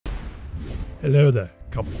Hello there,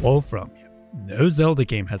 come all from you. No Zelda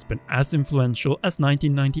game has been as influential as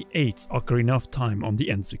 1998's Ocarina of Time on the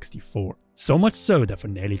N64. So much so that for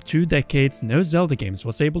nearly 2 decades, no Zelda games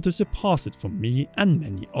was able to surpass it for me and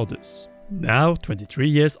many others. Now, 23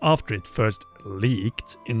 years after it first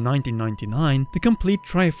leaked in 1999, the complete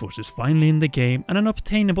Triforce is finally in the game and an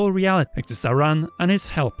obtainable reality thanks to Sauraen and his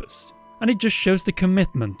helpers. And it just shows the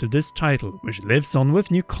commitment to this title, which lives on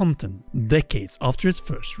with new content decades after its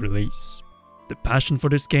first release. The passion for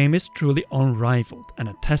this game is truly unrivaled and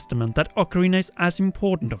a testament that Ocarina is as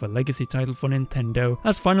important of a legacy title for Nintendo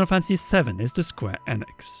as Final Fantasy VII is to Square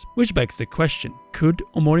Enix. Which begs the question, could,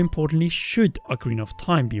 or more importantly should, Ocarina of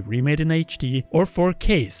Time be remade in HD or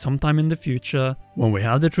 4K sometime in the future when we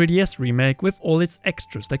have the 3DS remake with all its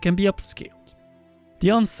extras that can be upscaled? The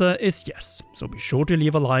answer is yes, so be sure to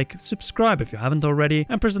leave a like, subscribe if you haven't already,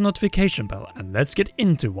 and press the notification bell, and let's get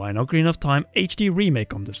into why an Ocarina of Time HD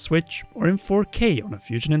remake on the Switch or in 4K on a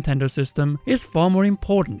future Nintendo system is far more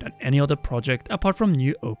important than any other project apart from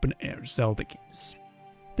new open-air Zelda games.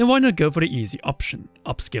 Then why not go for the easy option,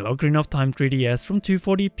 upscale Ocarina of Time 3DS from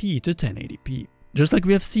 240p to 1080p, just like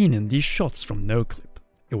we have seen in these shots from NoClip.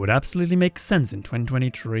 It would absolutely make sense in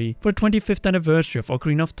 2023 for the 25th anniversary of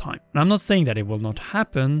Ocarina of Time. And I'm not saying that it will not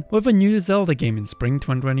happen, but with a new Zelda game in spring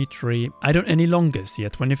 2023, I don't any longer see a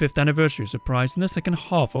 25th anniversary surprise in the second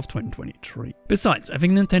half of 2023. Besides, I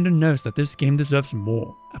think Nintendo knows that this game deserves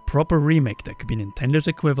more, a proper remake that could be Nintendo's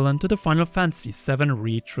equivalent to the Final Fantasy VII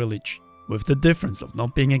Re-trilogy. With the difference of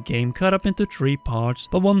not being a game cut up into 3 parts,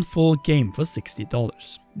 but one full game for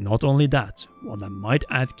 $60. Not only that, one that might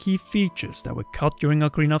add key features that were cut during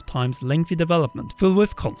Ocarina of Time's lengthy development filled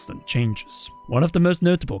with constant changes. One of the most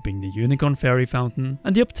notable being the Unicorn Fairy Fountain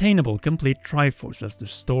and the obtainable complete Triforce, as the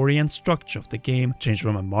story and structure of the game changed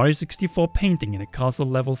from a Mario 64 painting in a castle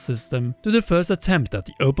level system to the first attempt at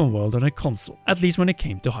the open world on a console, at least when it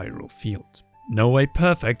came to Hyrule Field. No way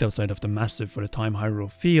perfect outside of the massive for the time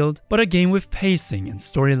Hyrule Field, but a game with pacing and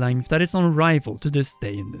story length that is unrivaled to this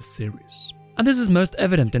day in this series. And this is most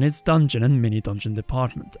evident in its dungeon and mini-dungeon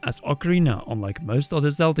department, as Ocarina, unlike most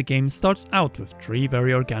other Zelda games, starts out with 3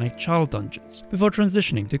 very organic child dungeons, before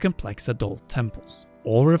transitioning to complex adult temples,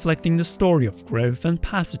 all reflecting the story of growth and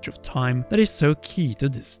passage of time that is so key to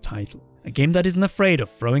this title. A game that isn't afraid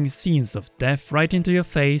of throwing scenes of death right into your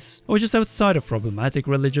face, or just outside of problematic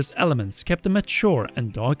religious elements kept the mature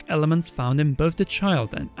and dark elements found in both the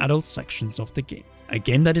child and adult sections of the game. A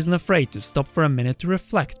game that isn't afraid to stop for a minute to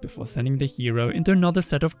reflect before sending the hero into another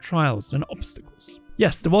set of trials and obstacles.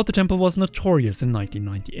 Yes, the Water Temple was notorious in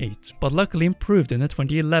 1998, but luckily improved in the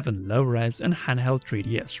 2011 low-res and handheld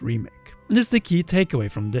 3DS remake. And this is the key takeaway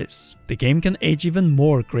from this. The game can age even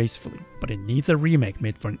more gracefully, but it needs a remake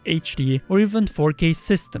made for an HD or even 4K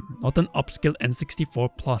system, not an upscale N64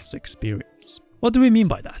 Plus experience. What do we mean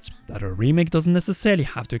by that? That a remake doesn't necessarily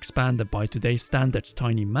have to expand the by today's standards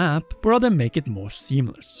tiny map, but rather make it more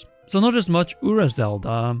seamless. So not as much Ura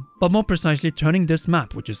Zelda, but more precisely turning this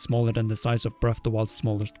map, which is smaller than the size of Breath of the Wild's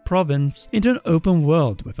smallest province, into an open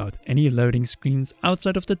world without any loading screens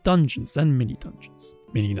outside of the dungeons and mini-dungeons.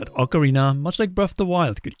 Meaning that Ocarina, much like Breath of the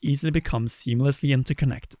Wild, could easily become seamlessly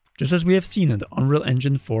interconnected, just as we have seen in the Unreal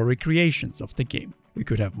Engine 4 recreations of the game. We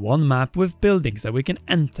could have one map with buildings that we can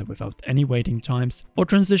enter without any waiting times or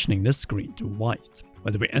transitioning the screen to white,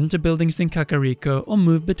 whether we enter buildings in Kakariko or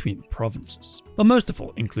move between provinces. But most of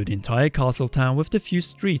all, include the entire castle town with the few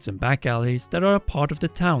streets and back alleys that are a part of the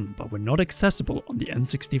town but were not accessible on the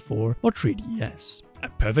N64 or 3DS. A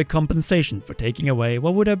perfect compensation for taking away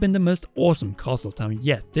what would have been the most awesome castle town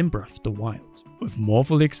yet in Breath of the Wild. With more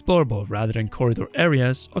fully explorable rather than corridor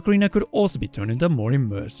areas, Ocarina could also be turned into a more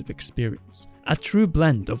immersive experience. A true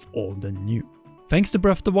blend of old and new. Thanks to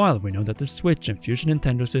Breath of the Wild, we know that the Switch and future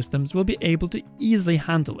Nintendo systems will be able to easily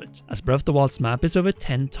handle it, as Breath of the Wild's map is over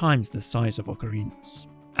 10 times the size of Ocarina's.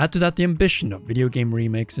 Add to that the ambition of video game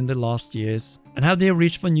remakes in the last years, and how they have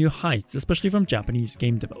reached for new heights, especially from Japanese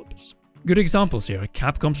game developers. Good examples here are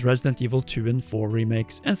Capcom's Resident Evil 2 and 4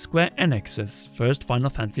 remakes and Square Enix's first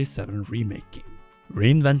Final Fantasy VII remake game.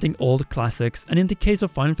 Reinventing old classics, and in the case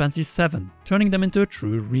of Final Fantasy VII, turning them into a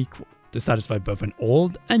true requel, to satisfy both an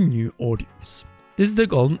old and new audience. This is the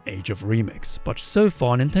golden age of remakes, but so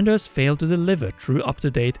far Nintendo has failed to deliver true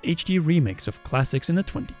up-to-date HD remakes of classics in the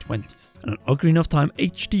 2020s, and an Ocarina of Time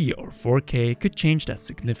HD or 4K could change that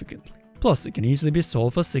significantly. Plus, it can easily be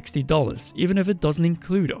sold for $60, even if it doesn't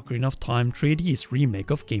include Ocarina of Time 3D's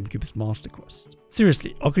remake of GameCube's Master Quest.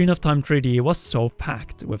 Seriously, Ocarina of Time 3D was so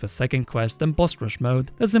packed with a second quest and boss rush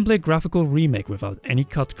mode that simply a graphical remake without any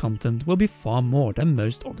cut content will be far more than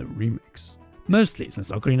most other remakes. mostly since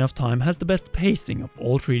Ocarina of Time has the best pacing of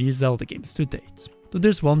all 3D Zelda games to date. Though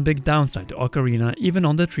there's one big downside to Ocarina even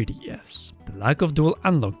on the 3DS, the lack of dual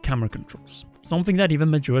analog camera controls, something that even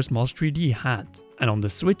Majora's Mask 3D had, and on the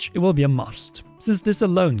Switch it will be a must, since this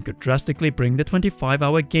alone could drastically bring the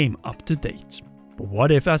 25-hour game up to date. But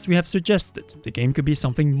what if, as we have suggested, the game could be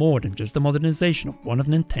something more than just a modernization of one of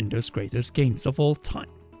Nintendo's greatest games of all time?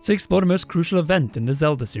 So explore the most crucial event in the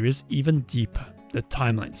Zelda series even deeper, the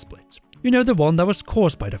timeline split. You know, the one that was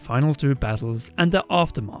caused by the final 2 battles and the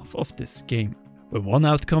aftermath of this game, where one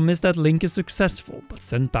outcome is that Link is successful but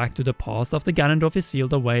sent back to the past after Ganondorf is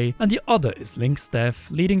sealed away, and the other is Link's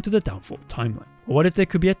death leading to the downfall timeline. Or what if there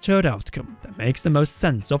could be a third outcome that makes the most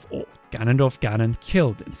sense of all? Ganondorf Ganon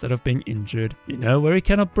killed instead of being injured, you know, where he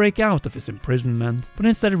cannot break out of his imprisonment, but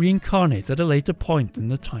instead reincarnates at a later point in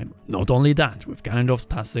the timeline. Not only that, with Ganondorf's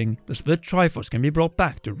passing, the split Triforce can be brought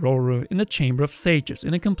back to Roru in the Chamber of Sages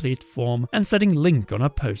in a complete form, and setting Link on a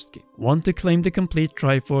postgame. One to claim the complete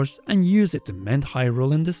Triforce and use it to mend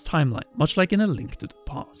Hyrule in this timeline, much like in A Link to the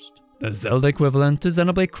Past. The Zelda equivalent to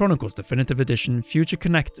Xenoblade Chronicles Definitive Edition Future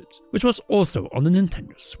Connected, which was also on the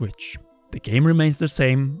Nintendo Switch. The game remains the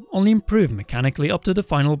same, only improved mechanically up to the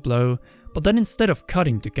final blow, but then instead of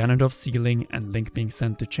cutting to Ganondorf's sealing and Link being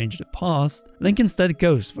sent to change the past, Link instead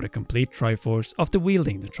goes for the complete Triforce after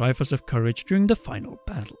wielding the Triforce of Courage during the final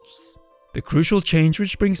battles. The crucial change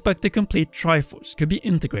which brings back the complete Triforce could be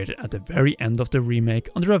integrated at the very end of the remake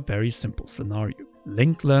under a very simple scenario.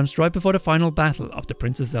 Link learns right before the final battle after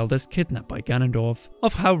Princess Zelda is kidnapped by Ganondorf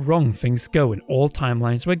of how wrong things go in all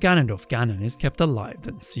timelines where Ganondorf Ganon is kept alive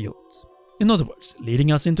and sealed. In other words,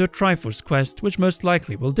 leading us into a Triforce quest which most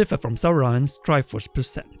likely will differ from Sauraen's Triforce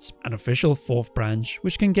Present, an official 4th branch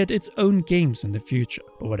which can get its own games in the future,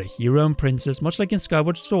 but where the hero and princess, much like in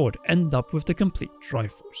Skyward Sword, end up with the complete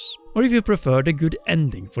Triforce. Or if you prefer, the good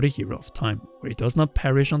ending for the Hero of Time, where he does not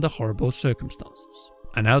perish under horrible circumstances.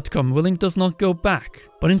 An outcome where Link does not go back,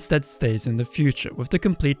 but instead stays in the future with the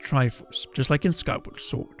complete Triforce, just like in Skyward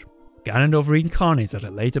Sword. Ganondorf reincarnates at a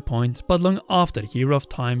later point, but long after the Hero of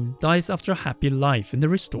Time dies after a happy life in the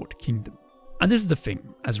restored kingdom. And this is the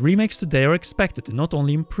thing, as remakes today are expected to not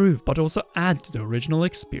only improve but also add to the original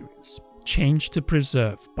experience. Change to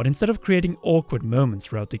preserve, but instead of creating awkward moments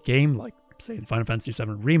throughout the game like, say in Final Fantasy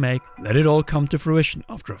VII Remake, let it all come to fruition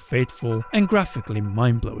after a fateful and graphically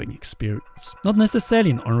mind-blowing experience. Not necessarily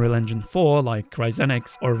in Unreal Engine 4 like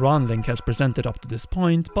Cryzenx or Ron Link has presented up to this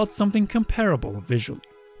point, but something comparable visually.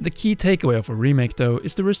 The key takeaway of a remake though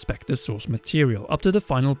is to respect the source material up to the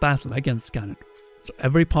final battle against Ganondorf, so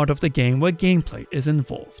every part of the game where gameplay is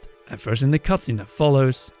involved, and first in the cutscene that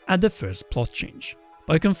follows, add the first plot change,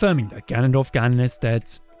 by confirming that Ganondorf Ganon is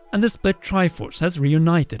dead, and the split Triforce has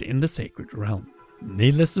reunited in the Sacred Realm.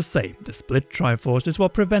 Needless to say, the split Triforce is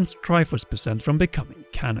what prevents Triforce Present from becoming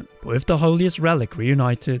canon, but with the Holiest Relic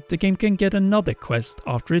reunited, the game can get another quest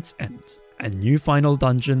after its end. A new final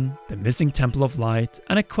dungeon, the missing Temple of Light,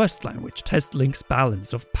 and a questline which tests Link's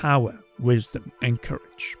balance of power, wisdom, and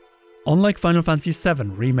courage. Unlike Final Fantasy VII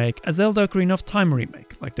Remake, a Zelda Ocarina of Time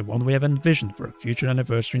remake, like the one we have envisioned for a future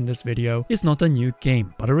anniversary in this video, is not a new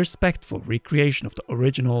game, but a respectful recreation of the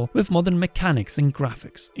original with modern mechanics and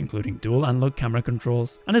graphics, including dual analog camera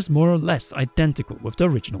controls, and is more or less identical with the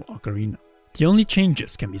original Ocarina. The only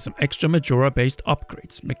changes can be some extra Majora-based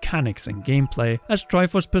upgrades, mechanics and gameplay, as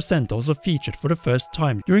Triforce Present also featured for the first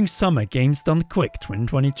time during Summer Games Done Quick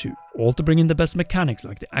 2022, all to bring in the best mechanics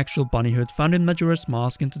like the actual bunny hood found in Majora's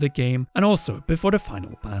Mask into the game, and also before the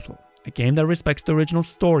final battle. A game that respects the original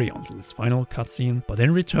story until its final cutscene, but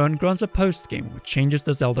in return grants a post-game which changes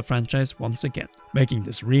the Zelda franchise once again, making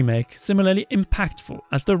this remake similarly impactful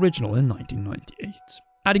as the original in 1998.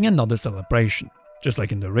 Adding another celebration, just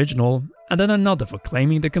like in the original, and then another for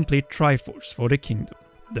claiming the complete Triforce for the kingdom.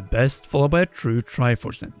 The best followed by a true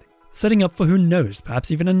Triforce ending, setting up for who knows,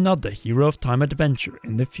 perhaps even another Hero of Time adventure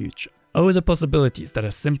in the future. Oh, the possibilities that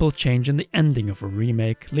a simple change in the ending of a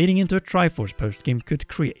remake leading into a Triforce postgame could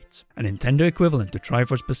create. A Nintendo equivalent to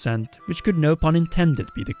Triforce Present, which could no pun intended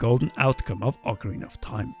be the golden outcome of Ocarina of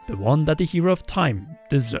Time, the one that the Hero of Time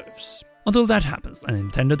deserves. Until that happens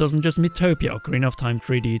and Nintendo doesn't just Miitopia Ocarina of Time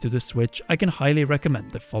 3D to the Switch, I can highly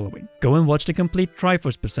recommend the following. Go and watch the complete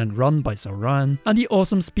Triforce Present run by Sauraen and the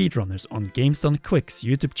awesome speedrunners on Games Done Quick's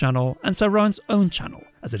YouTube channel and Sauraen's own channel,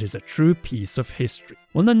 as it is a true piece of history.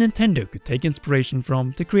 One that Nintendo could take inspiration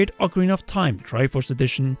from to create Ocarina of Time Triforce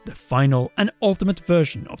Edition, the final and ultimate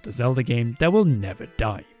version of the Zelda game that will never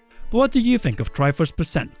die. But what do you think of Triforce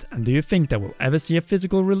Present And do you think that we'll ever see a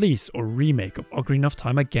physical release or remake of Ocarina of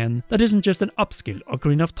Time again that isn't just an upscaled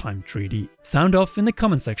Ocarina of Time 3D? Sound off in the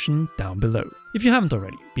comment section down below. If you haven't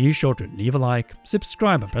already, be sure to leave a like,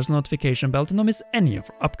 subscribe and press the notification bell to not miss any of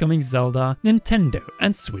our upcoming Zelda, Nintendo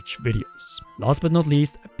and Switch videos. Last but not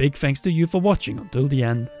least, a big thanks to you for watching until the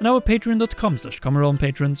end, and our patreon.com/Comeralm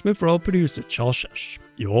patrons with royal producer Charles Shesh.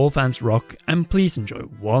 You all fans rock, and please enjoy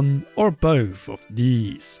one or both of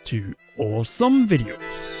these two awesome videos.